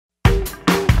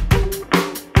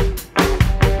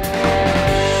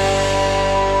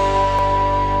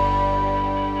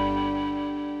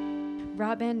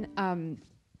Robin,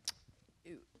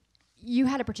 you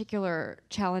had a particular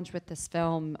challenge with this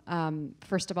film.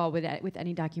 First of all, with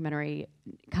any documentary,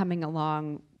 coming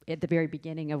along at the very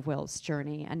beginning of Will's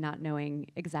journey and not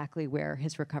knowing exactly where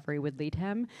his recovery would lead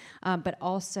him, but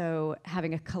also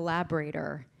having a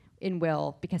collaborator in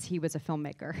Will because he was a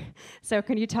filmmaker. So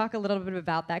can you talk a little bit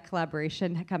about that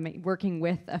collaboration, working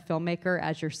with a filmmaker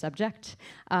as your subject,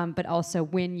 but also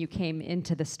when you came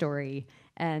into the story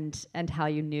and how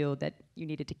you knew that you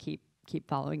needed to keep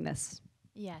following this?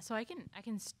 Yeah, so I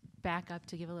can back up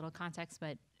to give a little context,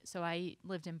 but so I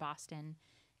lived in Boston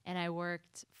and I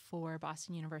worked for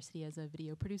Boston University as a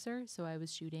video producer. So I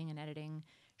was shooting and editing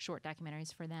short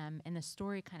documentaries for them, and the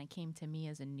story kind of came to me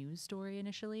as a news story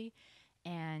initially.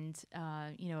 And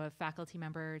a faculty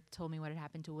member told me what had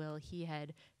happened to Will. He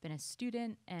had been a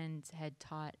student and had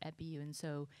taught at BU, and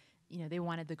so they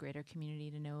wanted the greater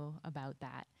community to know about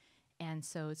that. And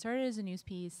so it started as a news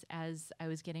piece. As I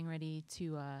was getting ready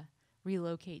to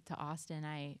relocate to Austin,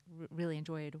 I really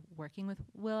enjoyed working with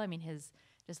Will. I mean,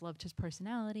 just loved his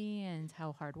personality and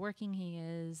how hardworking he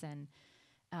is, and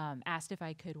asked if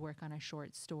I could work on a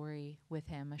short story with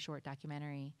him, a short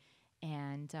documentary.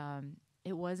 And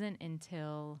it wasn't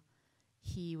until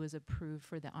he was approved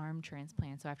for the arm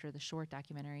transplant, so after the short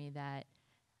documentary, that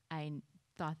I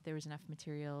thought there was enough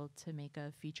material to make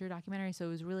a feature documentary. So it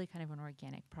was really kind of an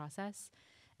organic process.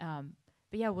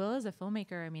 But yeah, Will as a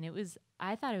filmmaker, I mean,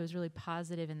 I thought it was really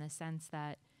positive in the sense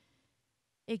that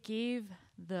it gave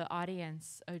the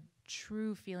audience a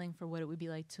true feeling for what it would be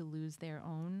like to lose their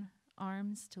own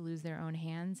arms, to lose their own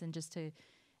hands, and just to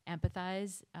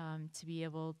empathize, to be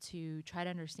able to try to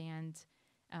understand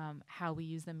how we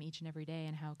use them each and every day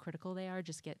and how critical they are,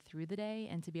 just get through the day,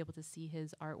 and to be able to see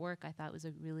his artwork, I thought was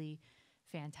a really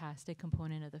fantastic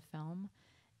component of the film.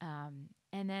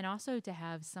 And then also to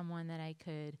have someone that I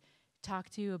could talk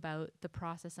to about the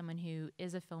process, someone who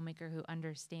is a filmmaker who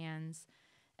understands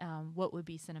what would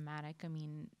be cinematic. I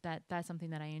mean, that's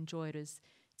something that I enjoyed, was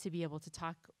to be able to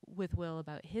talk with Will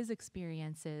about his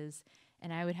experiences,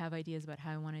 and I would have ideas about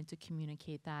how I wanted to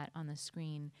communicate that on the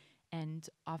screen. And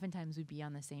oftentimes we'd be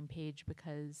on the same page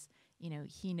because,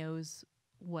 he knows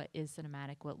what is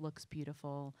cinematic, what looks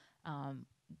beautiful,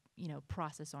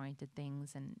 process-oriented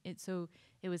things. And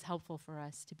it was helpful for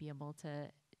us to be able to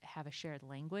have a shared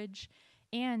language.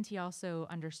 And he also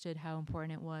understood how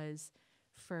important it was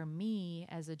for me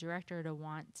as a director to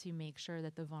want to make sure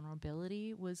that the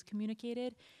vulnerability was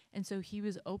communicated. And so he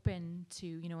was open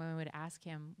to, when I would ask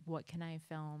him, what can I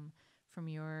film from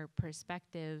your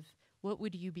perspective? What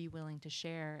would you be willing to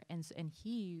share? And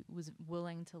he was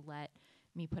willing to let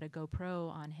me put a GoPro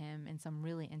on him in some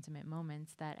really intimate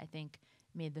moments that I think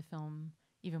made the film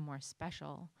even more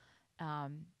special.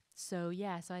 So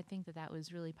I think that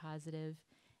was really positive.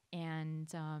 And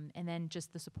then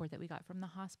just the support that we got from the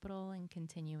hospital and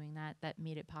continuing that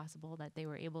made it possible that they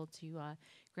were able to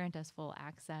grant us full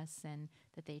access, and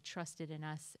that they trusted in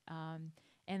us,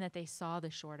 and that they saw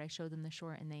the short. I showed them the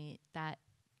short, and that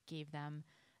gave them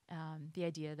the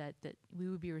idea that we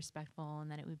would be respectful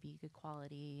and that it would be good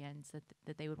quality, and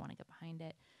that they would want to get behind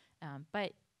it.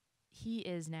 But he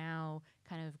is now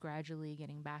kind of gradually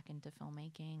getting back into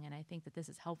filmmaking, and I think that this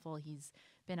is helpful. He's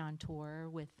been on tour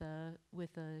with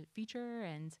the feature,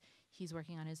 and he's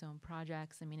working on his own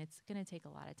projects. I mean, it's going to take a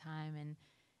lot of time,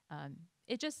 and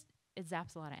it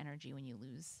zaps a lot of energy when you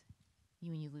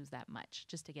lose that much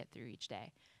just to get through each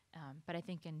day. But I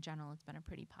think in general, it's been a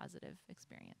pretty positive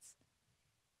experience.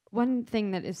 One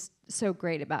thing that is so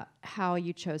great about how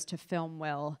you chose to film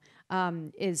Will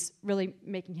is really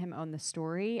making him own the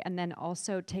story, and then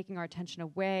also taking our attention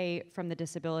away from the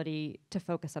disability to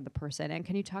focus on the person. And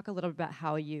can you talk a little bit about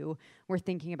how you were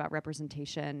thinking about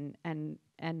representation and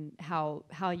how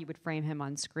you would frame him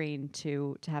on screen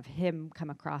to have him come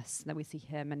across, that we see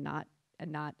him and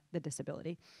not the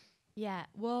disability? Yeah,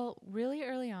 well, really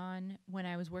early on, when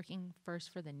I was working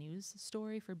first for the news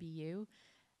story for BU,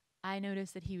 I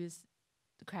noticed that he was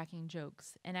cracking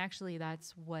jokes. And actually,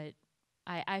 that's what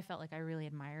I felt like I really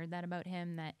admired that about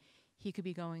him, that he could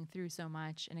be going through so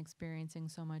much and experiencing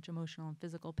so much emotional and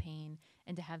physical pain,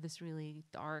 and to have this really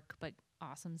dark but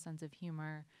awesome sense of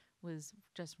humor was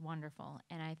just wonderful.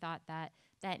 And I thought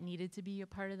that needed to be a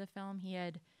part of the film. He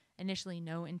had initially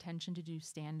no intention to do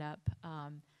stand-up,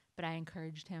 but I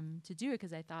encouraged him to do it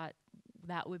because I thought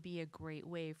that would be a great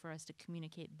way for us to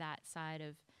communicate that side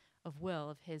of Will,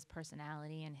 of his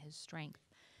personality and his strength.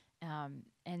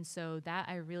 And so that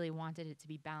I really wanted it to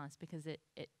be balanced, because it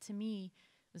to me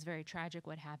was very tragic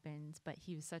what happened, but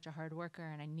he was such a hard worker,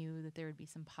 and I knew that there would be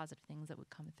some positive things that would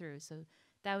come through. So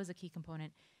that was a key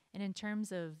component. And in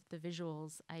terms of the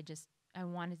visuals, I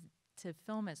wanted to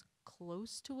film as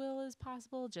close to Will as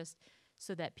possible, just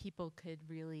so that people could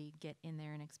really get in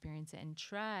there and experience it and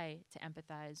try to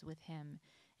empathize with him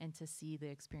and to see the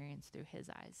experience through his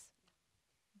eyes.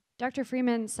 Dr.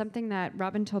 Freeman, something that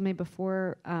Robin told me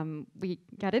before we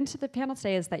got into the panel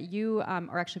today is that you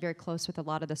are actually very close with a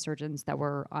lot of the surgeons that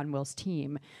were on Will's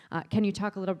team. Can you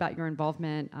talk a little about your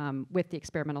involvement with the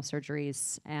experimental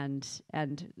surgeries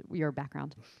and your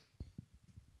background?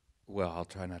 Well, I'll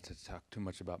try not to talk too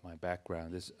much about my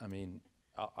background.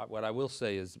 What I will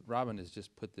say is Robin has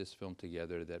just put this film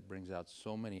together that brings out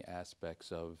so many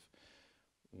aspects of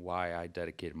why I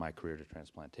dedicated my career to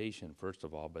transplantation, first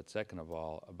of all, but second of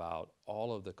all, about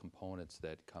all of the components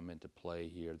that come into play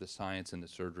here. The science and the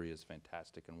surgery is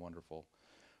fantastic and wonderful,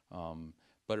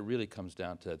 but it really comes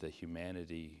down to the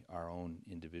humanity, our own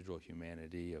individual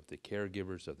humanity of the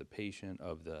caregivers, of the patient,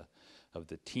 of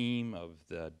the team, of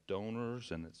the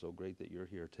donors, and it's so great that you're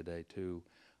here today too.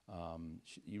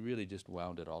 You really just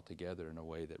wound it all together in a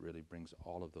way that really brings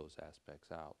all of those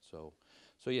aspects out. So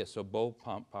Bo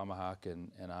Pomahawk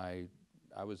and I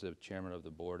was the chairman of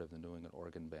the board of the New England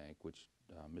Organ Bank, which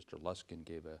Mr. Luskin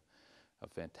gave a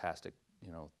fantastic,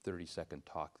 30-second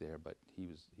talk there, but he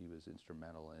was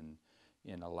instrumental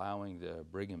in allowing the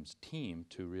Brigham's team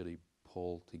to really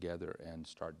pull together and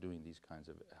start doing these kinds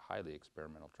of highly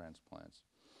experimental transplants.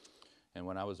 And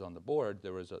when I was on the board,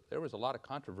 there was a lot of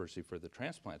controversy for the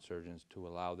transplant surgeons to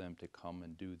allow them to come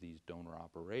and do these donor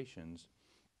operations.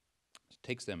 It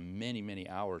takes them many, many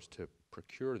hours to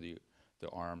procure the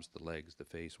arms, the legs, the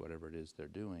face, whatever it is they're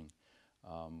doing,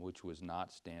 which was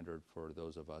not standard for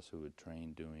those of us who had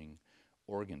trained doing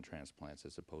organ transplants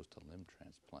as opposed to limb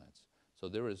transplants. So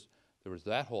there was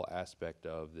that whole aspect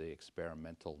of the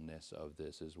experimentalness of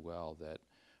this as well that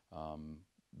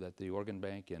the organ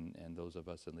bank and those of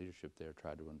us in leadership there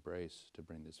tried to embrace to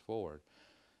bring this forward.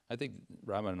 I think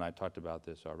Robin and I talked about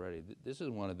this already. This is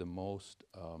one of the most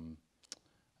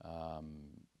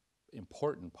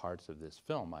important parts of this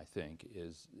film, I think,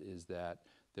 is that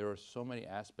there are so many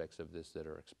aspects of this that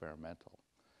are experimental.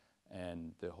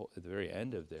 And at the very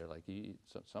end of there,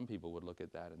 some people would look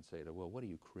at that and say, well, what are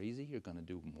you, crazy? You're going to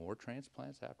do more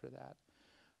transplants after that?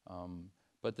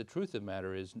 But the truth of the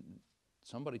matter is,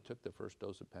 somebody took the first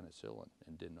dose of penicillin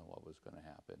and didn't know what was going to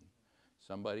happen.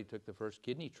 Somebody took the first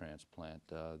kidney transplant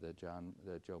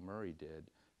that Joe Murray did.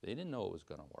 They didn't know it was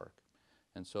going to work.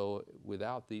 And so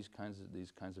without these kinds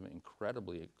of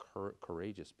incredibly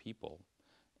courageous people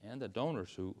and the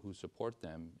donors who support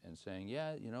them and saying,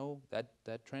 yeah,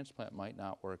 that transplant might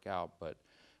not work out, but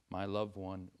my loved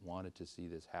one wanted to see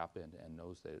this happen and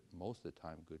knows that most of the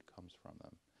time good comes from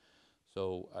them.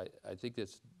 So I think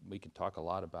we can talk a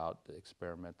lot about the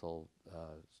experimental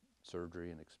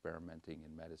surgery and experimenting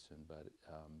in medicine, but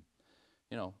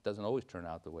it doesn't always turn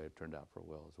out the way it turned out for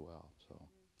Will as well. So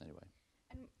anyway.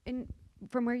 And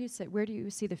from where you sit, where do you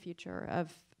see the future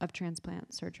of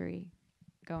transplant surgery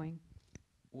going?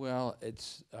 Well,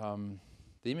 it's the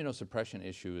immunosuppression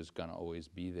issue is going to always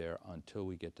be there until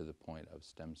we get to the point of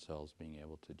stem cells being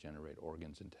able to generate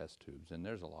organs and test tubes, and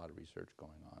there's a lot of research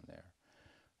going on there.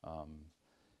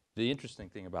 The interesting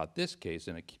thing about this case,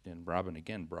 and Robin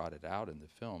again brought it out in the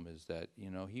film, is that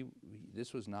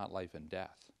this was not life and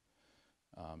death.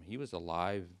 He was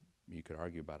alive. You could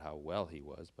argue about how well he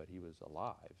was, but he was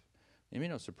alive.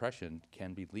 Immunosuppression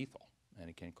can be lethal, and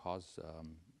it can cause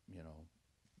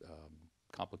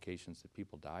complications that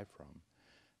people die from.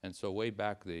 And so way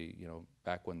back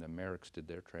back when the Merricks did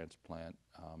their transplant,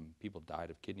 people died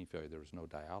of kidney failure. There was no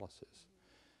dialysis,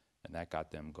 and that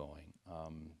got them going.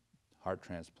 Heart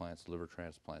transplants, liver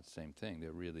transplants, same thing.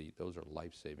 Those are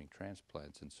life-saving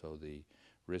transplants, and so the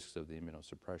risks of the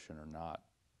immunosuppression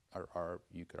are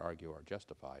you could argue are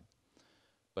justified.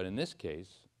 But in this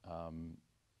case,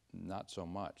 not so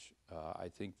much. I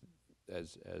think,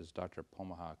 as Dr.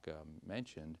 Pomahawk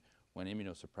mentioned, when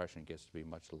immunosuppression gets to be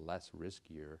much less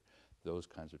riskier, those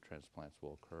kinds of transplants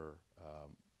will occur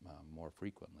more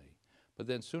frequently. But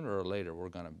then sooner or later, we're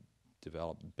going to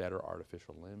develop better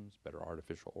artificial limbs, better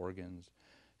artificial organs,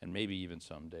 and maybe even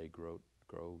someday grow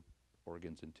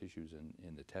organs and tissues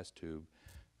in the test tube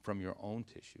from your own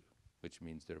tissue, which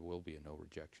means there will be a no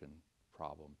rejection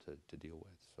problem to deal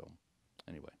with. So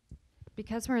anyway.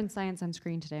 Because we're in Science on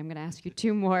Screen today, I'm going to ask you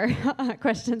two more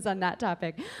questions on that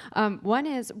topic. One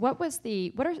is, what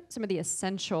are some of the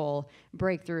essential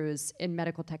breakthroughs in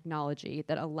medical technology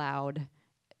that allowed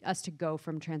us to go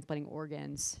from transplanting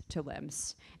organs to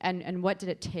limbs? And what did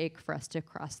it take for us to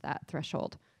cross that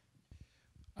threshold?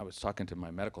 I was talking to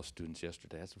my medical students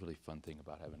yesterday. That's a really fun thing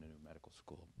about having a new medical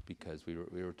school, because we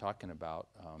were talking about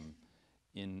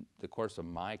in the course of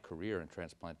my career in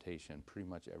transplantation, pretty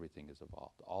much everything has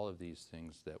evolved. All of these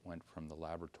things that went from the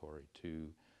laboratory to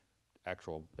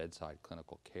actual bedside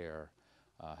clinical care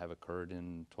have occurred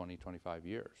in 20, 25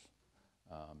 years.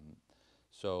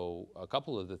 So a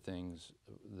couple of the things,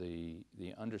 the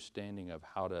understanding of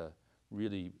how to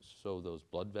really sew those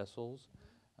blood vessels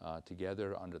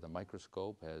together under the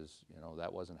microscope has,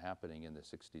 that wasn't happening in the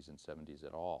 60s and 70s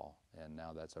at all. And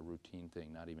now that's a routine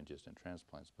thing, not even just in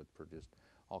transplants, but for just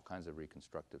all kinds of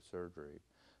reconstructive surgery.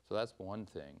 So that's one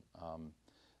thing.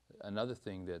 Another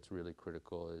thing that's really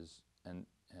critical is, and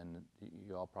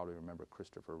you all probably remember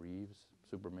Christopher Reeves,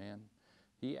 Superman.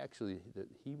 He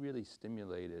really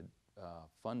stimulated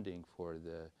funding for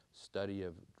the study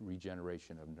of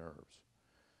regeneration of nerves.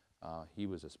 He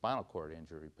was a spinal cord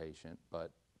injury patient,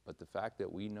 but the fact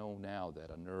that we know now that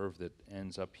a nerve that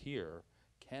ends up here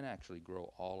can actually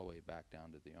grow all the way back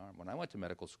down to the arm. When I went to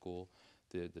medical school,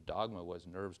 the dogma was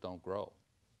nerves don't grow,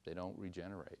 they don't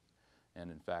regenerate. And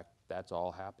in fact, that's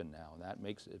all happened now, and that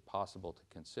makes it possible to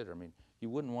consider. I mean, you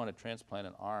wouldn't want to transplant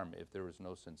an arm if there was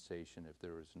no sensation, if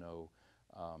there was no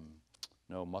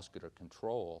muscular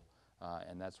control,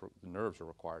 and that's the nerves are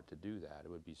required to do that.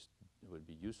 It would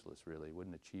be useless, really. It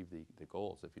wouldn't achieve the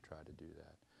goals if you tried to do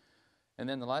that. And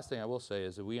then the last thing I will say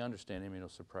is that we understand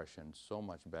immunosuppression so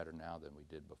much better now than we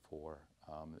did before.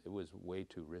 It was way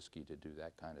too risky to do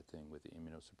that kind of thing with the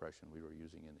immunosuppression we were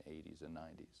using in the 80s and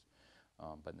 90s.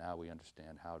 But now we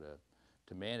understand how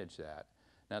to manage that.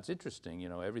 Now it's interesting,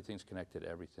 everything's connected to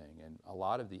everything, and a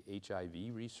lot of the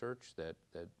HIV research that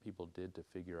people did to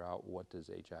figure out what does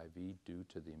HIV do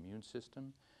to the immune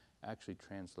system actually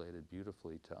translated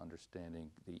beautifully to understanding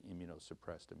the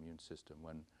immunosuppressed immune system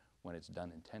when it's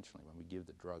done intentionally, when we give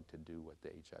the drug to do what the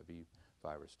HIV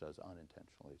virus does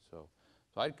unintentionally. So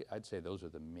I'd say those are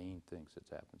the main things that's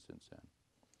happened since then.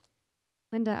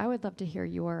 Linda, I would love to hear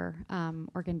your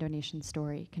organ donation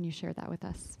story. Can you share that with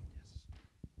us?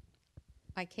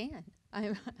 I can.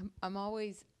 I'm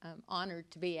always honored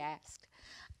to be asked.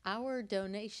 Our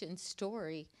donation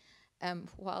story,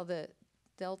 while the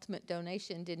ultimate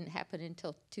donation didn't happen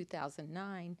until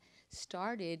 2009,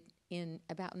 started in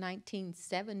about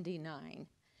 1979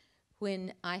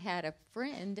 when I had a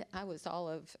friend. I was all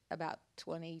of about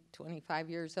 20, 25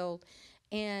 years old,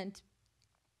 and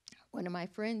one of my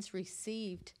friends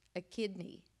received a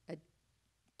kidney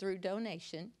through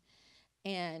donation,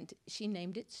 and she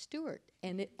named it Stuart,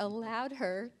 and it allowed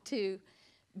her to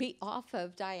be off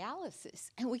of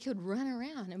dialysis, and we could run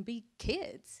around and be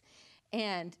kids.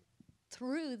 And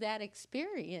through that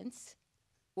experience,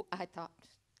 I thought,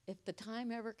 if the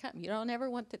time ever comes, you don't ever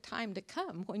want the time to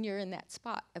come when you're in that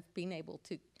spot of being able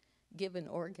to give an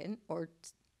organ or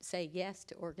say yes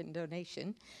to organ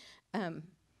donation.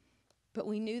 But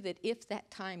we knew that if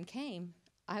that time came,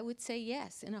 I would say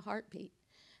yes in a heartbeat,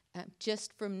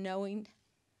 just from knowing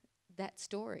that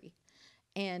story.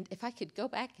 And if I could go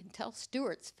back and tell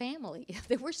Stuart's family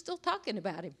that we're still talking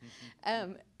about him,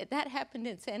 that happened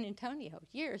in San Antonio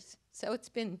years. So it's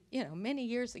been, many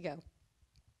years ago.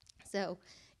 So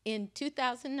in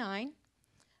 2009,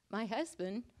 my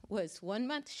husband was 1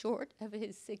 month short of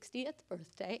his 60th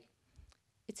birthday.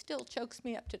 It still chokes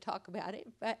me up to talk about it,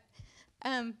 but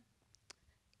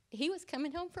he was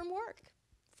coming home from work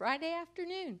Friday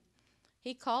afternoon.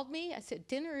 He called me. I said,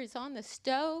 dinner is on the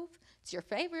stove. It's your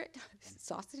favorite,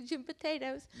 sausage and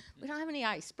potatoes. We don't have any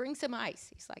ice. Bring some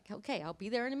ice. He's like, okay, I'll be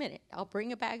there in a minute. I'll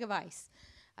bring a bag of ice.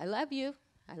 I love you.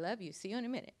 I love you. See you in a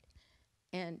minute.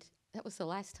 And that was the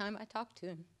last time I talked to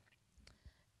him.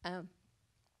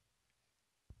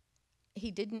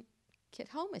 He didn't get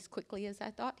home as quickly as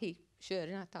I thought he should,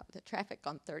 and I thought the traffic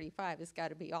on 35 has got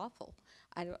to be awful.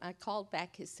 I called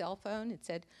back his cell phone and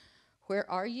said, where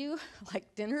are you?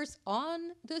 Like, dinner's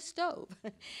on the stove.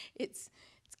 It's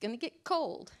going to get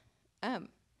cold.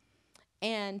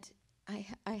 And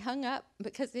I hung up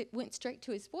because it went straight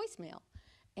to his voicemail.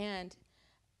 And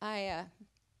I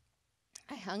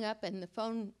hung up, and the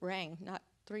phone rang not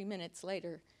 3 minutes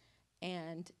later.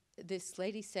 And this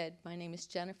lady said, my name is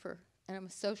Jennifer, and I'm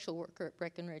a social worker at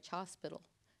Breckenridge Hospital,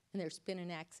 and there's been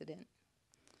an accident.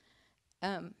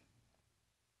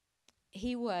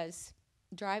 He was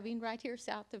driving right here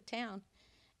south of town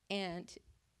and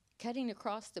cutting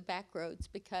across the back roads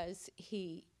because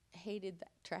he hated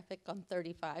that traffic on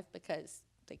 35 because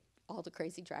all the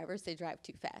crazy drivers, they drive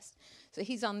too fast. So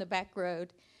he's on the back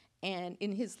road and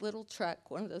in his little truck,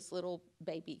 one of those little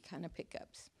baby kind of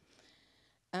pickups.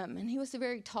 And he was a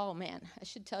very tall man. I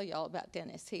should tell you all about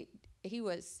Dennis. He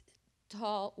was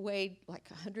tall, weighed like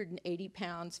 180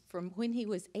 pounds from when he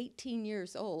was 18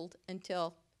 years old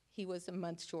until he was a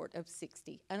month short of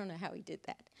 60. I don't know how he did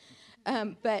that.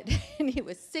 But and he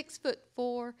was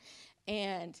 6'4",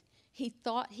 and he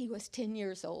thought he was 10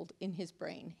 years old in his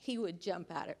brain. He would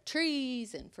jump out of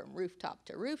trees and from rooftop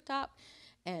to rooftop.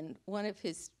 And one of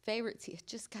his favorites, he had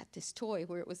just got this toy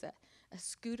where it was a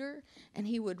scooter, and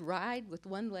he would ride with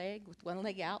one leg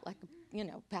out like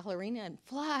a ballerina and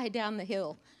fly down the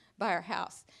hill by our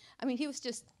house. I mean, he was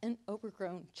just an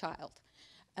overgrown child.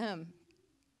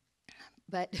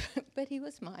 But he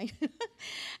was mine.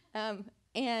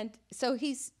 And so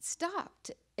he's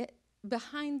stopped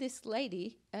behind this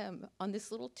lady on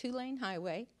this little 2-lane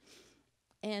highway,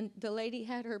 and the lady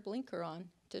had her blinker on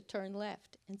to turn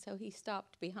left, and so he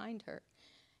stopped behind her.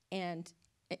 And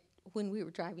when we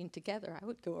were driving together, I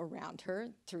would go around her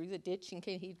through the ditch, and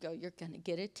he'd go, "You're going to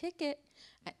get a ticket."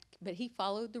 But he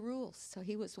followed the rules, so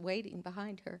he was waiting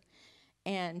behind her.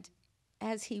 And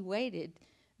as he waited,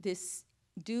 this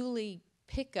dually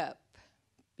pickup,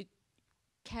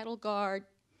 cattle guard,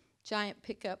 giant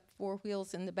pickup, 4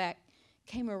 wheels in the back,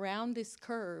 came around this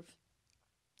curve.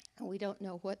 And we don't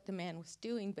know what the man was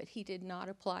doing, but he did not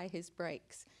apply his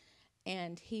brakes.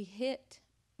 And he hit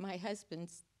my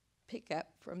husband's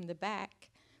pickup from the back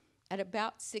at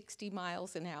about 60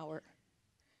 miles an hour.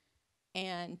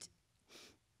 And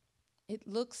it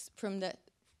looks from the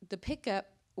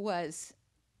pickup was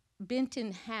bent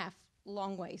in half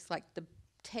long ways, like the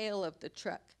tail of the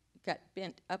truck got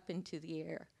bent up into the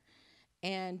air.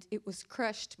 And it was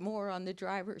crushed more on the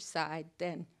driver's side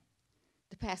than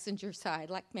the passenger side,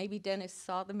 like maybe Dennis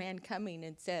saw the man coming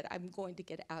and said, "I'm going to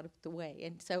get out of the way."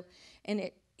 And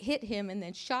it hit him and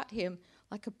then shot him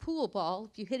like a pool ball.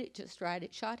 If you hit it just right,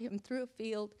 it shot him through a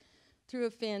field, through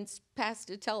a fence, past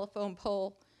a telephone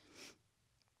pole.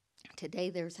 Today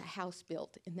there's a house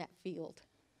built in that field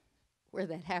where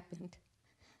that happened.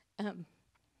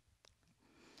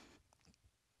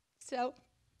 So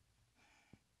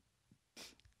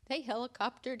they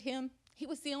helicoptered him. He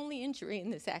was the only injury in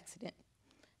this accident.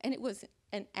 And it was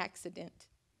an accident.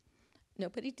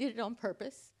 Nobody did it on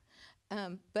purpose.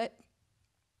 But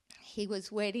he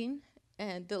was waiting,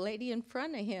 and the lady in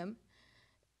front of him,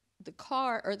 the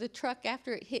car or the truck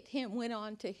after it hit him went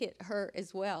on to hit her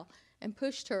as well and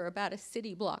pushed her about a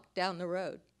city block down the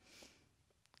road.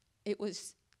 It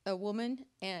was a woman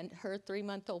and her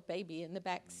 3-month-old baby in the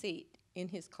back seat, in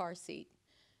his car seat.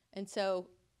 And so,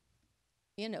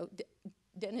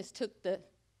 Dennis took the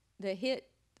hit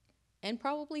and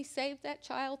probably saved that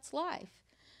child's life.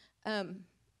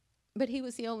 But he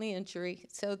was the only injury.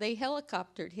 So they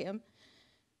helicoptered him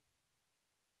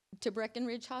to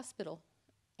Breckenridge Hospital.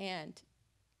 And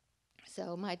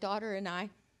so my daughter and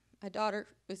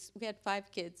we had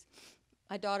 5 kids.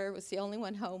 My daughter was the only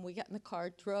one home. We got in the car,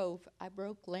 drove. I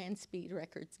broke land speed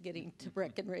records getting to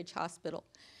Breckenridge Hospital.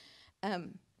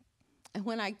 And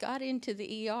when I got into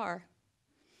the ER,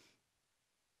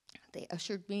 they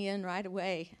ushered me in right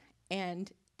away.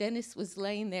 And Dennis was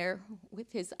laying there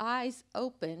with his eyes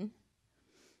open.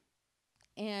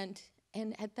 And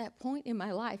at that point in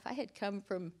my life, I had come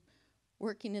from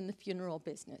working in the funeral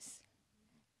business.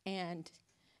 And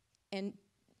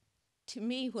to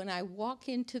me, when I walk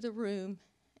into the room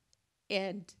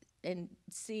and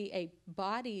see a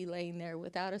body laying there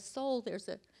without a soul, there's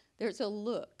a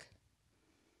look.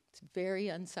 It's very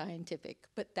unscientific,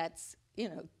 but that's,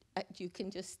 you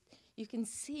can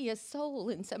see a soul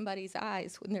in somebody's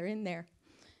eyes when they're in there.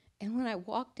 And when I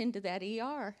walked into that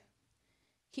ER,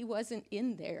 he wasn't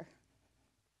in there.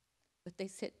 But they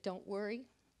said, "Don't worry,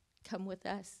 come with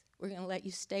us. We're going to let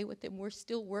you stay with him. We're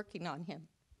still working on him."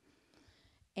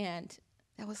 And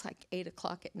that was like 8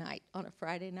 o'clock at night on a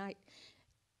Friday night.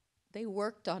 They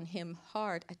worked on him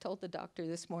hard. I told the doctor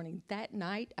this morning, that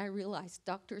night I realized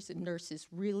doctors and nurses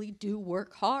really do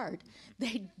work hard.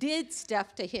 They did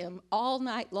stuff to him all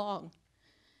night long.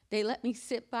 They let me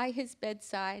sit by his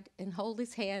bedside and hold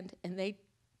his hand, and they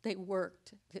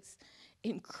worked this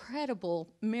incredible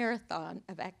marathon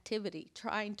of activity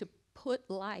trying to put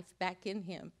life back in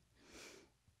him.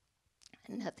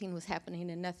 And nothing was happening,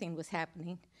 and nothing was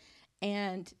happening.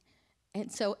 And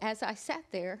so as I sat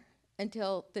there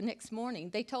until the next morning,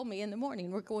 they told me in the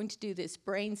morning, "We're going to do this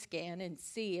brain scan and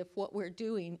see if what we're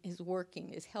doing is working,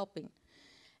 is helping."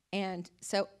 And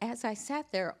so as I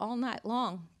sat there all night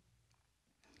long,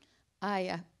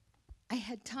 I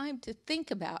had time to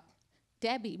think about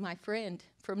Debbie, my friend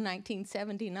from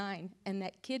 1979, and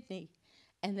that kidney,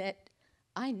 and that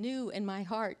I knew in my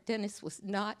heart Dennis was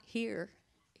not here.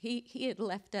 He had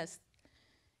left us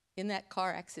in that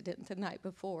car accident the night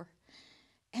before.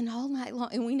 And all night long,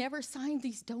 and we never signed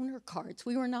these donor cards.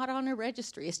 We were not on a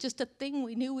registry. It's just a thing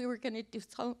we knew we were going to do.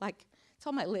 So like it's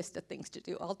on my list of things to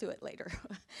do. I'll do it later.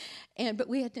 But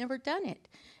we had never done it.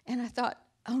 And I thought,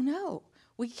 oh no,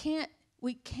 we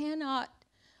cannot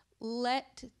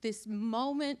let this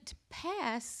moment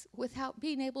pass without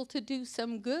being able to do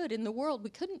some good in the world. We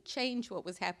couldn't change what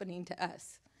was happening to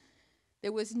us.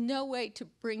 There was no way to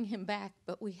bring him back,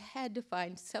 but we had to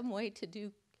find some way to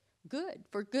do good,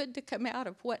 for good to come out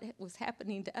of what was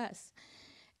happening to us.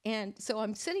 And so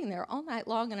I'm sitting there all night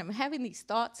long, and I'm having these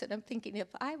thoughts, and I'm thinking, if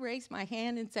I raise my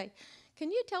hand and say, can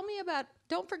you tell me about,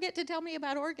 don't forget to tell me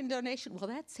about organ donation. Will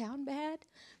that sound bad?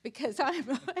 Because I'm,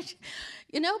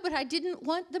 but I didn't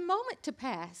want the moment to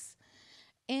pass.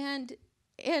 But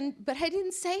I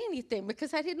didn't say anything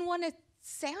because I didn't want to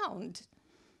sound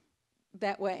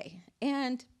that way.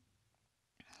 And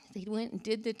they went and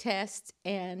did the test,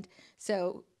 and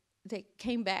so they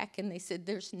came back and they said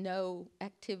there's no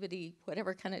activity,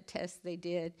 whatever kind of test they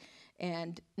did.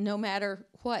 And no matter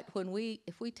what,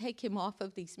 if we take him off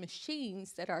of these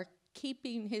machines that are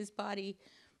keeping his body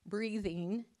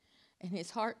breathing and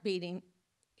his heart beating,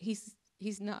 he's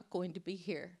not going to be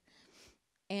here.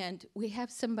 And we have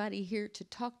somebody here to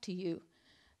talk to you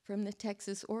from the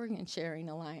Texas Organ Sharing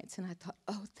Alliance. And I thought,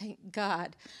 oh, thank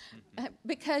God.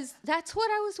 Because that's what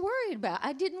I was worried about.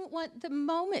 I didn't want the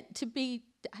moment to be,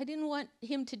 I didn't want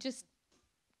him to just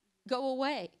go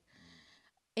away.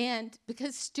 And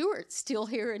because Stuart's still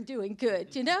here and doing good,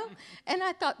 And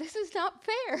I thought, this is not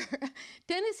fair.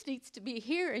 Dennis needs to be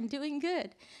here and doing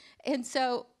good. And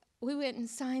so we went and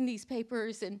signed these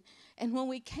papers. And when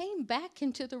we came back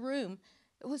into the room,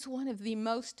 it was one of the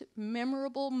most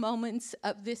memorable moments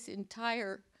of this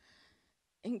entire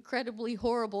incredibly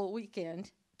horrible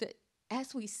weekend. That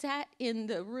as we sat in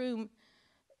the room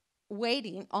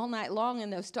waiting all night long,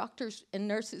 and those doctors and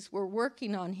nurses were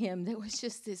working on him, there was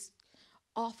just this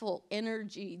awful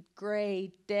energy,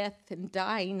 gray death and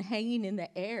dying hanging in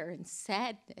the air, and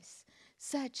sadness,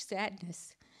 such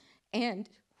sadness. And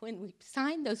when we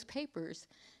signed those papers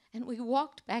and we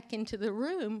walked back into the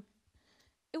room,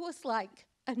 it was like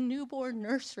a newborn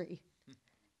nursery.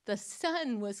 The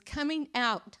sun was coming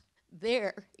out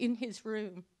there in his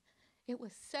room. It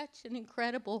was such an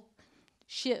incredible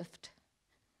shift.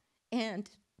 And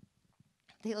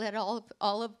they let all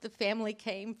of the family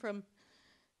came from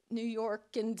New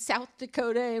York and South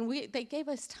Dakota, and they gave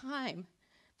us time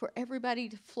for everybody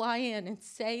to fly in and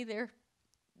say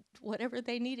whatever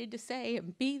they needed to say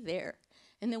and be there.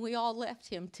 And then we all left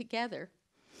him together.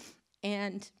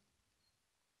 And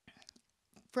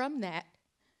from that,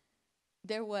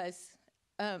 there was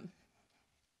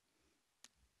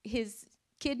his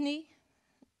kidney,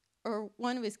 or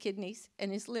one of his kidneys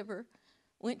and his liver,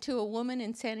 went to a woman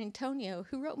in San Antonio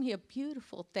who wrote me a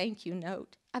beautiful thank you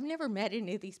note. I've never met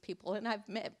any of these people, and I've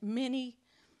met many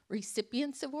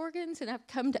recipients of organs, and I've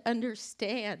come to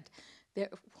understand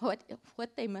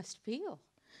what they must feel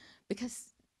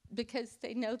because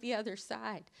they know the other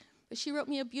side. But she wrote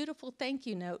me a beautiful thank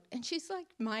you note, and she's like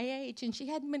my age, and she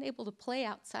hadn't been able to play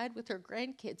outside with her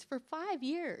grandkids for 5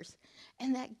 years,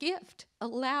 and that gift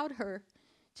allowed her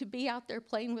to be out there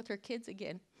playing with her kids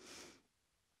again.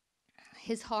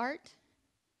 His heart,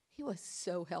 he was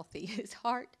so healthy. His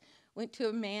heart went to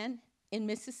a man in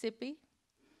Mississippi,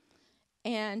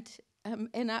 and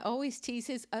I always tease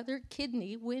his other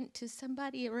kidney went to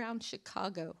somebody around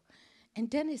Chicago. And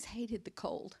Dennis hated the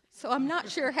cold, so I'm not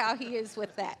sure how he is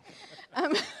with that.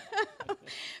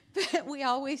 But we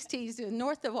always tease him,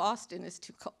 north of Austin is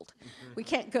too cold. We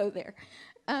can't go there.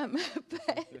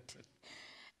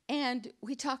 And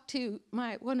we talked to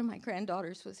one of my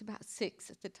granddaughters was about 6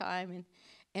 at the time,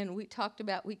 and we talked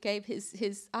about, we gave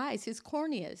his eyes, his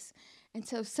corneas, and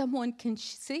so someone can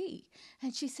see.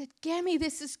 And she said, Gammy,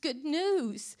 this is good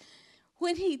news.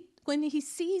 When he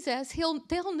sees us,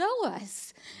 they'll know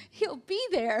us. He'll be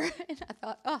there. And I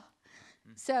thought, oh.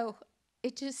 So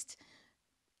it just,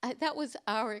 that was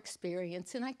our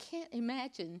experience. And I can't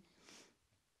imagine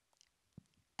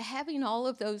having all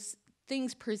of those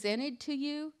things presented to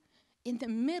you in the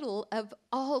middle of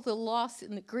all the loss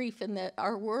and the grief, and that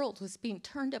our world was being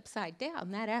turned upside down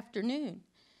that afternoon.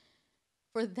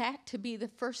 For that to be the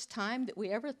first time that we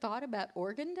ever thought about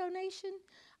organ donation,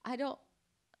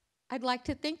 I'd like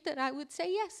to think that I would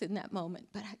say yes in that moment,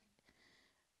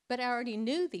 but I already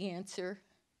knew the answer,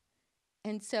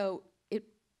 and so it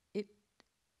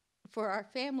for our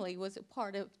family was a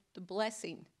part of the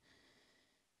blessing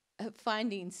of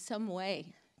finding some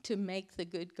way to make the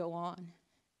good go on.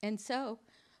 And so,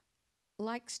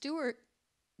 like Stuart,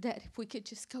 that if we could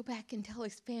just go back and tell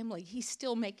his family, he's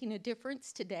still making a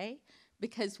difference today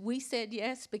because we said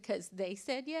yes, because they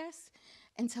said yes.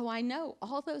 And so I know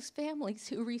all those families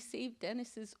who received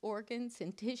Dennis's organs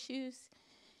and tissues,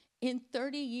 in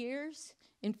 30 years,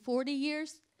 in 40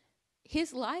 years,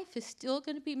 his life is still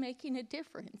going to be making a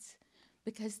difference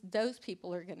because those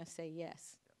people are going to say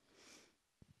yes.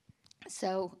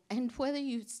 So, and whether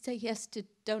you say yes to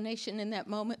donation in that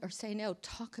moment or say no,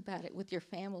 talk about it with your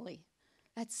family.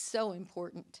 That's so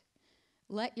important.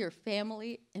 Let your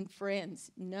family and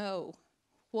friends know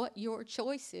what your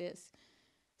choice is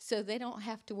so they don't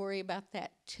have to worry about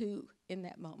that too in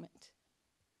that moment.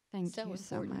 Thank So you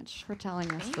so important. much for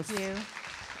telling us Thank this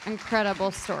you. incredible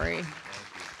story.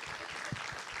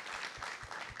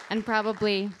 And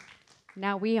probably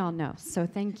now we all know, so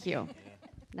thank you.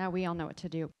 Now we all know what to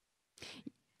do.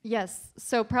 Yes,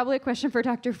 so probably a question for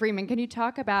Dr. Freeman. Can you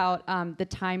talk about the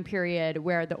time period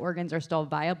where the organs are still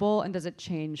viable, and does it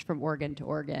change from organ to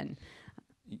organ?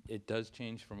 It does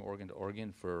change from organ to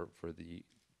organ for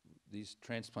these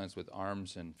transplants with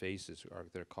arms and faces.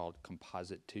 They're called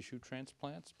composite tissue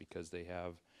transplants because they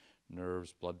have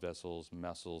nerves, blood vessels,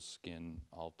 muscles, skin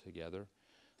all together.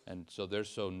 And so they're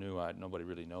so new, nobody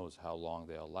really knows how long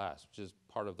they'll last, which is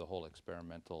part of the whole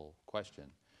experimental question.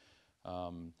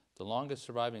 The longest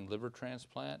surviving liver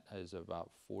transplant is about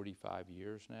 45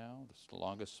 years now. The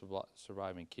longest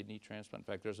surviving kidney transplant.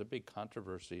 In fact, there's a big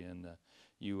controversy in the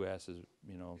U.S.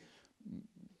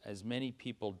 As many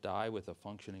people die with a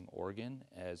functioning organ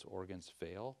as organs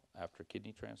fail after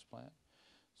kidney transplant.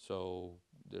 So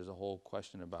there's a whole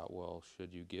question about, well,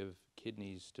 should you give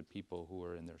kidneys to people who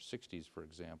are in their 60s, for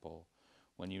example,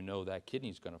 when you know that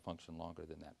kidney's going to function longer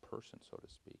than that person, so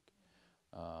to speak.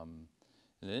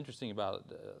 And the interesting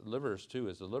about livers, too,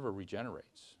 is the liver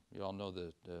regenerates. You all know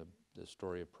the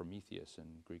story of Prometheus in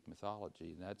Greek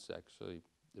mythology, and that's actually,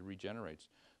 it regenerates.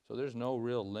 So there's no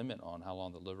real limit on how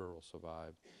long the liver will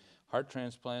survive. Heart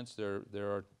transplants,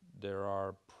 there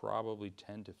are probably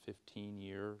 10 to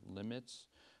 15-year limits,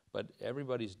 but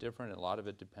everybody's different. A lot of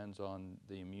it depends on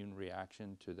the immune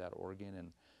reaction to that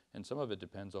organ, and some of it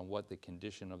depends on what the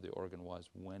condition of the organ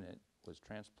was when it was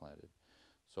transplanted.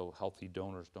 So healthy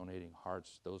donors donating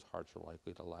hearts, those hearts are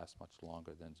likely to last much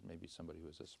longer than maybe somebody who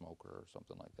is a smoker or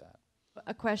something like that.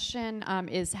 A question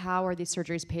is, how are these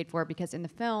surgeries paid for? Because in the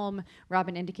film,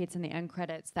 Robin indicates in the end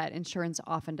credits that insurance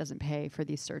often doesn't pay for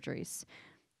these surgeries.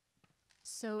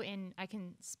 So I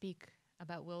can speak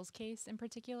about Will's case in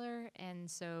particular. And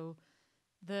so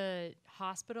the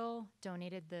hospital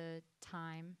donated the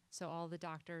time. So all the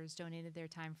doctors donated their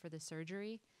time for the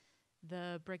surgery.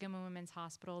 The Brigham and Women's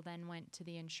Hospital then went to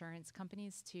the insurance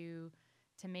companies to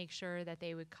make sure that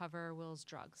they would cover Will's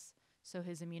drugs. So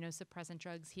his immunosuppressant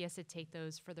drugs, he has to take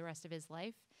those for the rest of his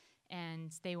life,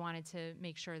 and they wanted to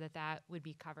make sure that that would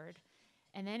be covered.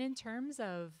 And then in terms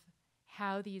of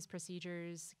how these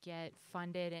procedures get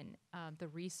funded and the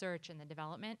research and the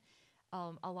development,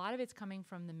 a lot of it's coming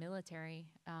from the military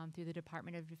through the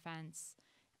Department of Defense.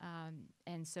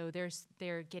 And so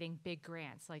they're getting big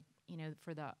grants, like,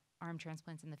 for the arm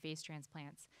transplants and the face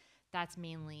transplants. That's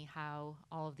mainly how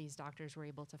all of these doctors were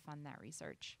able to fund that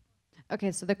research.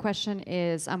 Okay, so the question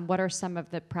is, what are some of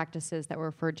the practices that were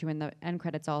referred to in the end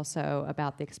credits also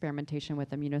about the experimentation with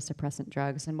immunosuppressant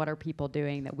drugs, and what are people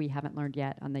doing that we haven't learned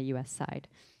yet on the U.S. side?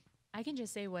 I can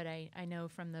just say what I know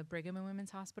from the Brigham and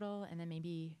Women's Hospital, and then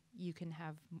maybe you can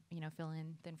have, fill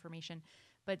in the information.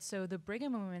 But so the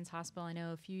Brigham and Women's Hospital, I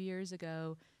know a few years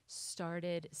ago,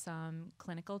 started some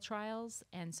clinical trials.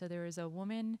 And so there was a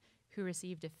woman who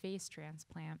received a face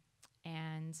transplant.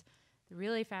 And the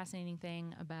really fascinating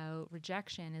thing about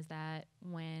rejection is that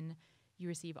when you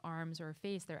receive arms or a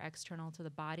face, they're external to the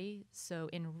body. So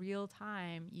in real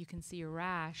time, you can see a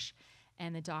rash,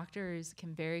 and the doctors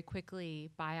can very quickly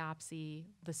biopsy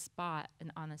the spot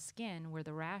on the skin where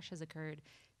the rash has occurred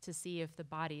to see if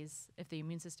the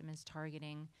immune system is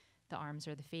targeting the arms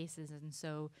or the faces. And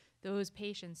so those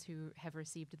patients who have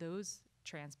received those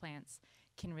transplants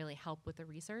can really help with the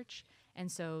research. And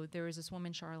so there was this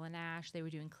woman, Charlotte Nash, they were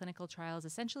doing clinical trials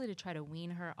essentially to try to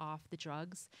wean her off the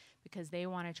drugs because they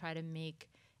want to try to make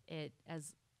it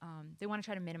they want to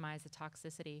try to minimize the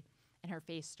toxicity, and her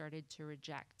face started to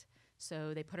reject.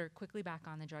 So they put her quickly back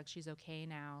on the drugs. She's okay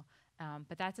now.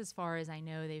 But that's as far as I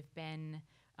know. They've been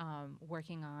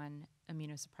working on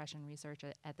immunosuppression research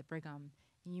at the Brigham.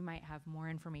 You might have more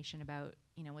information about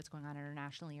what's going on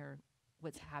internationally or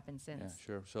what's happened since. Yeah,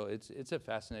 sure. So it's a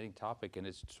fascinating topic, and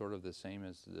it's sort of the same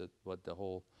as what the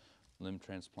whole limb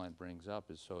transplant brings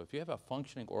up. Is so if you have a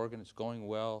functioning organ, it's going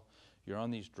well, you're on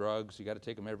these drugs, you got to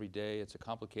take them every day. It's a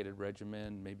complicated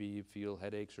regimen. Maybe you feel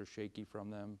headaches or shaky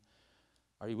from them.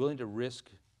 Are you willing to risk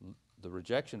the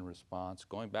rejection response,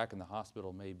 going back in the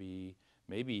hospital maybe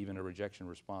maybe even a rejection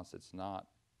response that's not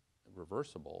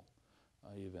reversible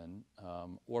even,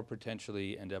 or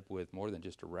potentially end up with more than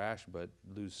just a rash, but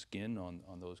lose skin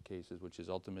on those cases, which is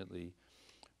ultimately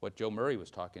what Joe Murray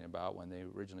was talking about when they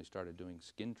originally started doing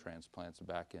skin transplants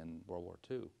back in World War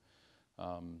II.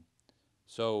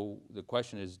 So the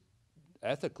question is,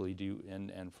 ethically, do you,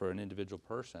 and for an individual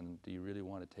person, do you really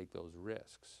want to take those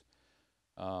risks?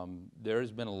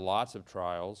 There's been lots of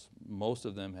trials. Most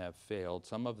of them have failed.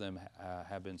 Some of them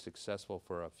have been successful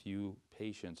for a few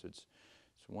patients. It's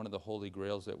one of the holy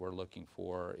grails that we're looking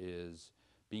for is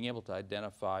being able to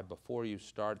identify before you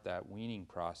start that weaning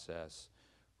process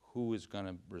who is going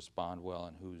to respond well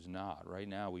and who's not. Right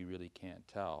now, we really can't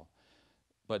tell.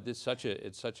 But it's such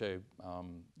a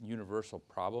universal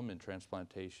problem in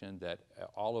transplantation that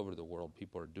all over the world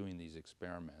people are doing these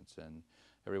experiments, and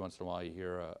every once in a while you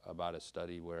hear about a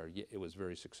study where it was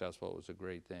very successful, it was a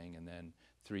great thing, and then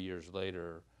 3 years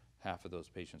later half of those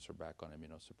patients are back on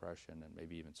immunosuppression, and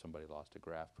maybe even somebody lost a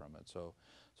graft from it. So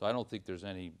I don't think there's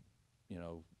any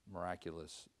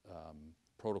miraculous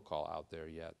protocol out there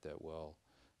yet that will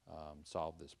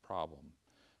solve this problem.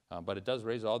 But it does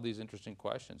raise all these interesting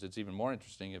questions. It's even more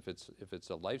interesting if it's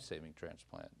a life-saving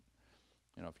transplant.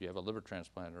 If you have a liver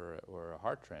transplant or a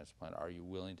heart transplant, are you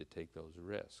willing to take those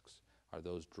risks? Are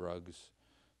those drugs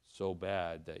so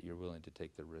bad that you're willing to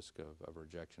take the risk of a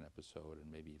rejection episode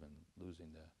and maybe even losing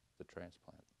the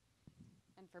transplant?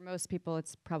 And for most people,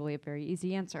 it's probably a very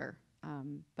easy answer,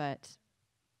 but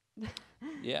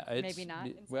yeah, maybe not.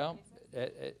 Well,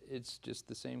 it's just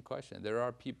the same question. There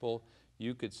are people,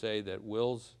 you could say that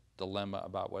Will's dilemma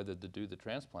about whether to do the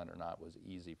transplant or not was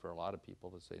easy for a lot of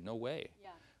people to say, no way.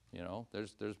 Yeah.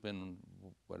 There's been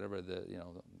whatever a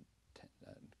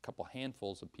couple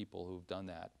handfuls of people who've done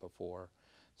that before.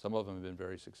 Some of them have been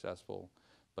very successful,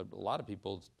 but a lot of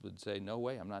people would say, no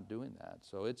way, I'm not doing that.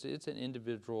 So it's an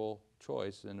individual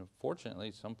choice, and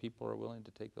unfortunately, some people are willing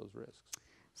to take those risks.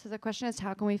 So the question is,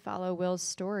 how can we follow Will's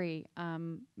story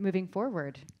moving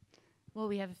forward? Well,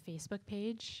 we have a Facebook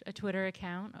page, a Twitter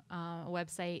account, a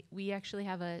website. We actually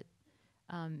have a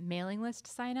mailing list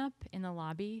sign up in the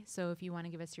lobby. So if you want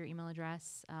to give us your email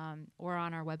address or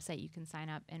on our website, you can sign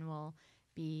up, and we'll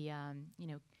be,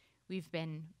 we've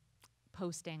been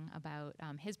posting about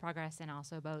his progress and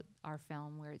also about our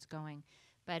film, where it's going.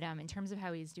 But in terms of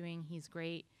how he's doing, he's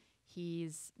great.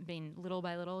 He's been little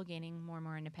by little gaining more and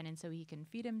more independence so he can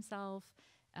feed himself.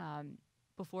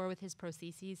 Before, with his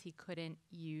prostheses, he couldn't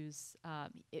use,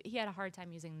 he had a hard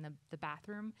time using the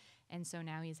bathroom, and so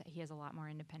now he has a lot more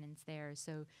independence there.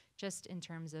 So just in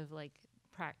terms of like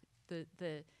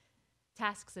the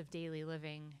tasks of daily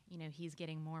living, he's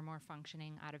getting more and more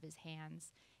functioning out of his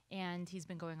hands. And he's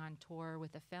been going on tour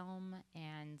with the film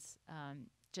and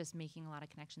just making a lot of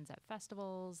connections at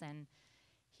festivals, and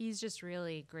he's just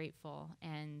really grateful.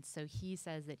 And so he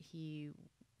says that he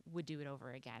would do it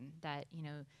over again, that,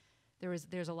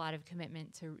 there's a lot of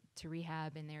commitment to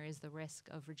rehab, and there is the risk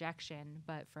of rejection,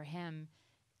 but for him,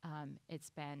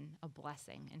 it's been a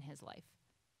blessing in his life.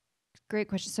 Great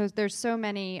question. So there's so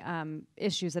many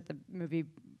issues that the movie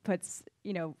puts,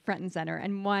 front and center,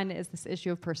 and one is this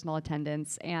issue of personal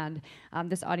attendance. And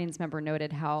this audience member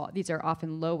noted how these are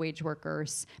often low-wage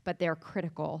workers, but they're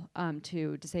critical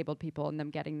to disabled people and them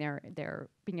getting their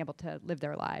being able to live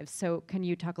their lives. So can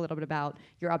you talk a little bit about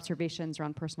your observations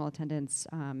around personal attendance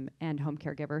and home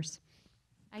caregivers?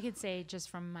 I could say, just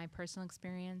from my personal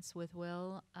experience with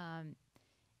Will,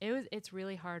 it's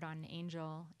really hard on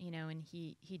Angel, and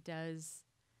he does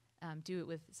do it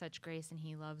with such grace, and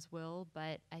he loves Will.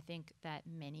 But I think that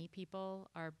many people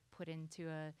are put into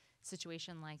a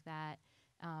situation like that,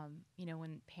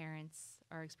 when parents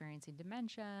are experiencing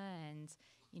dementia and,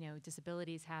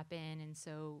 disabilities happen. And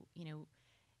so,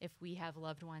 if we have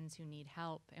loved ones who need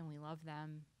help and we love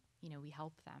them, we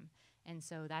help them. And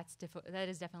so that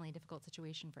is definitely a difficult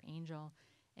situation for Angel.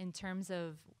 In terms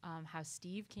of how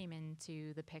Steve came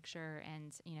into the picture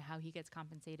and how he gets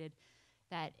compensated,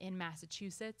 that in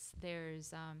Massachusetts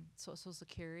there's Social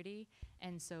Security,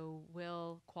 and so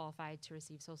Will qualified to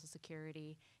receive Social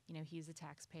Security. He's a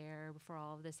taxpayer before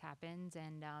all of this happened,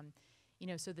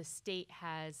 and so the state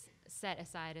has set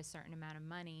aside a certain amount of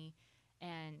money,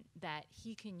 and that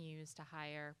he can use to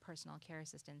hire personal care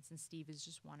assistants, and Steve is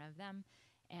just one of them.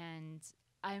 And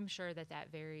I'm sure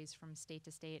that varies from state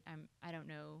to state. I don't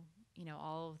know,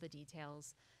 all of the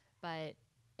details,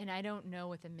 and I don't know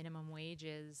what the minimum wage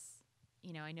is.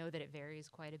 I know that it varies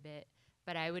quite a bit,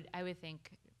 but I would think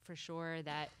for sure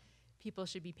that people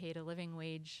should be paid a living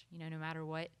wage, no matter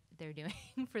what they're doing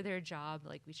for their job.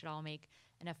 Like, we should all make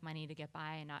enough money to get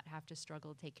by and not have to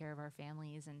struggle to take care of our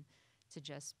families and to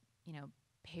just,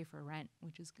 pay for rent,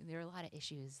 there are a lot of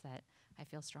issues that I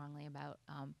feel strongly about.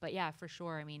 But yeah, for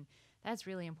sure. I mean, that's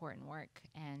really important work,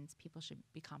 and people should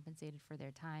be compensated for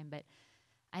their time. But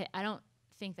I don't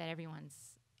think that everyone's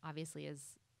obviously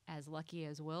as lucky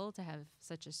as Will to have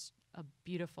such a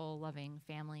beautiful, loving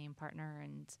family and partner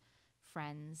and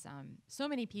friends. So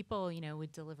many people,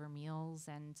 would deliver meals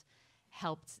and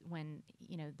helped when,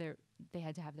 they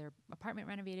had to have their apartment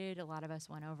renovated. A lot of us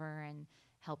went over and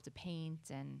helped to paint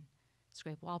and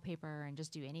scrape wallpaper and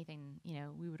just do anything.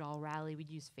 We would all rally. We'd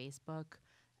use Facebook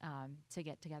to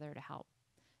get together to help.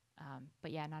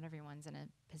 But yeah, not everyone's in a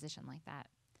position like that.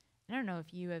 I don't know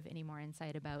if you have any more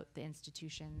insight about the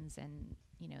institutions and,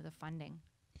 the funding.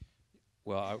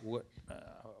 Well, I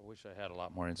wish I had a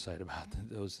lot more insight about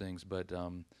those things, but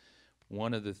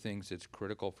one of the things that's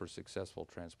critical for successful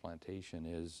transplantation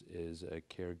is a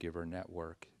caregiver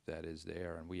network that is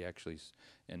there, and we actually,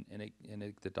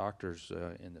 the doctors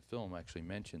in the film actually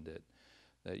mentioned it,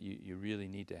 that you really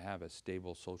need to have a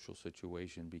stable social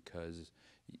situation because,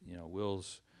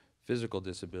 Will's physical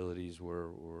disabilities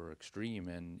were extreme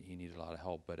and he needed a lot of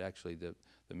help, but actually the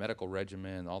medical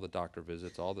regimen, all the doctor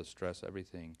visits, all the stress,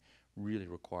 everything really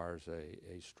requires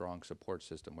a strong support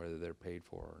system, whether they're paid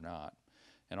for or not.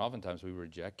 And oftentimes we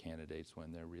reject candidates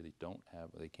when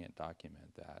they can't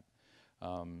document that.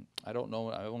 I don't know,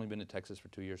 I've only been to Texas for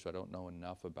 2 years, so I don't know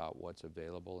enough about what's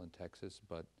available in Texas,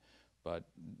 but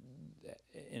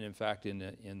in fact, in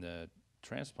the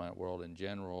transplant world in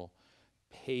general,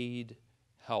 paid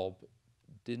help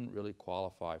didn't really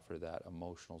qualify for that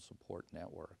emotional support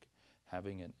network.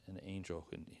 Having an angel,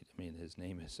 his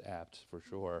name is apt for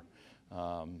sure,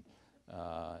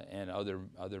 and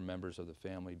other members of the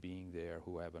family being there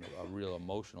who have a real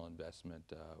emotional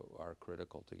investment are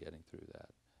critical to getting through that.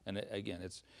 And again,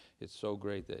 it's so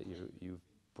great that you've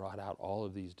brought out all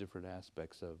of these different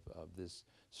aspects of this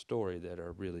story that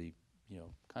are really,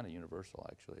 kind of universal.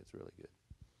 Actually, it's really good.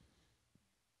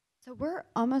 So we're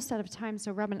almost out of time.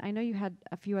 So Robin, I know you had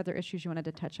a few other issues you wanted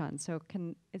to touch on. So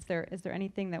is there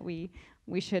anything that we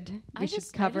should cover before? I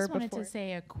just wanted to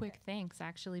say a quick thanks,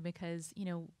 actually, because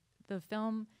the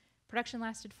film production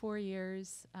lasted 4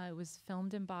 years. It was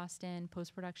filmed in Boston.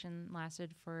 Post-production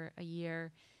lasted for a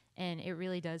year, and it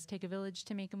really does take a village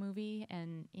to make a movie.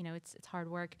 And it's hard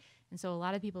work. And so a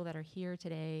lot of people that are here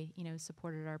today,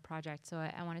 supported our project. So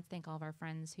I wanted to thank all of our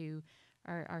friends who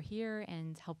are here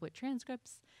and help with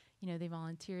transcripts. They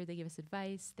volunteered, they gave us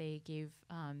advice, they gave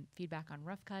feedback on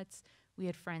rough cuts. We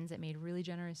had friends that made really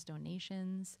generous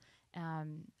donations.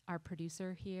 Our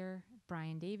producer here,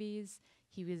 Brian Davies,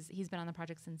 he's been on the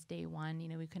project since day one.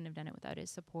 We couldn't have done it without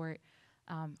his support.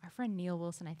 Our friend Neil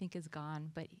Wilson, I think, is gone,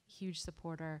 but huge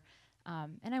supporter.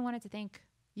 And I wanted to thank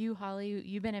you, Holly.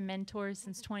 You've been a mentor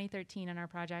since 2013 on our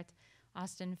project,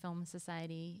 Austin Film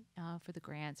Society, for the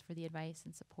grants, for the advice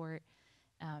and support.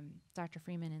 Dr.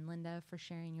 Freeman and Linda for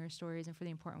sharing your stories and for the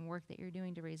important work that you're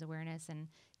doing to raise awareness and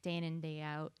day in and day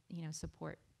out,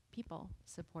 support people,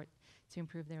 support to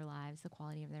improve their lives, the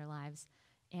quality of their lives.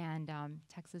 And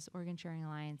Texas Organ Sharing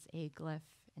Alliance, Glyph,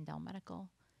 and Dell Medical.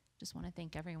 Just want to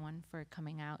thank everyone for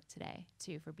coming out today,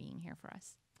 too, for being here for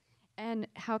us. And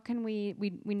how can we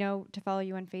know to follow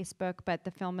you on Facebook, but the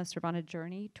film is sort of on a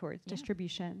journey towards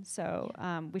distribution. So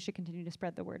we should continue to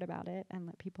spread the word about it and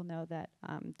let people know that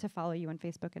to follow you on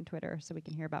Facebook and Twitter so we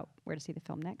can hear about where to see the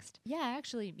film next. Yeah,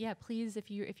 actually, please,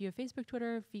 if you have Facebook,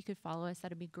 Twitter, if you could follow us,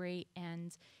 that'd be great.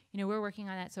 And, we're working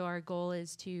on that. So our goal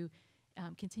is to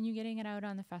continue getting it out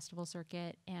on the festival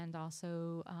circuit and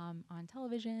also on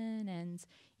television and,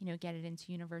 get it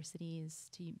into universities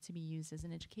to be used as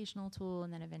an educational tool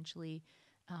and then eventually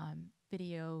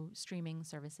video streaming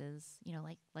services,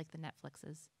 like the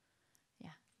Netflixes. Yeah.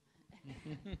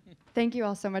 Thank you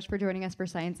all so much for joining us for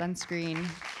Science on Screen.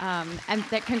 And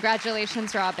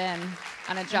congratulations, Robin,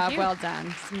 on a job well done.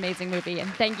 It's an amazing movie. And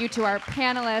thank you to our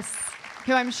panelists,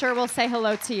 who I'm sure will say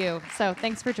hello to you. So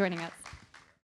thanks for joining us.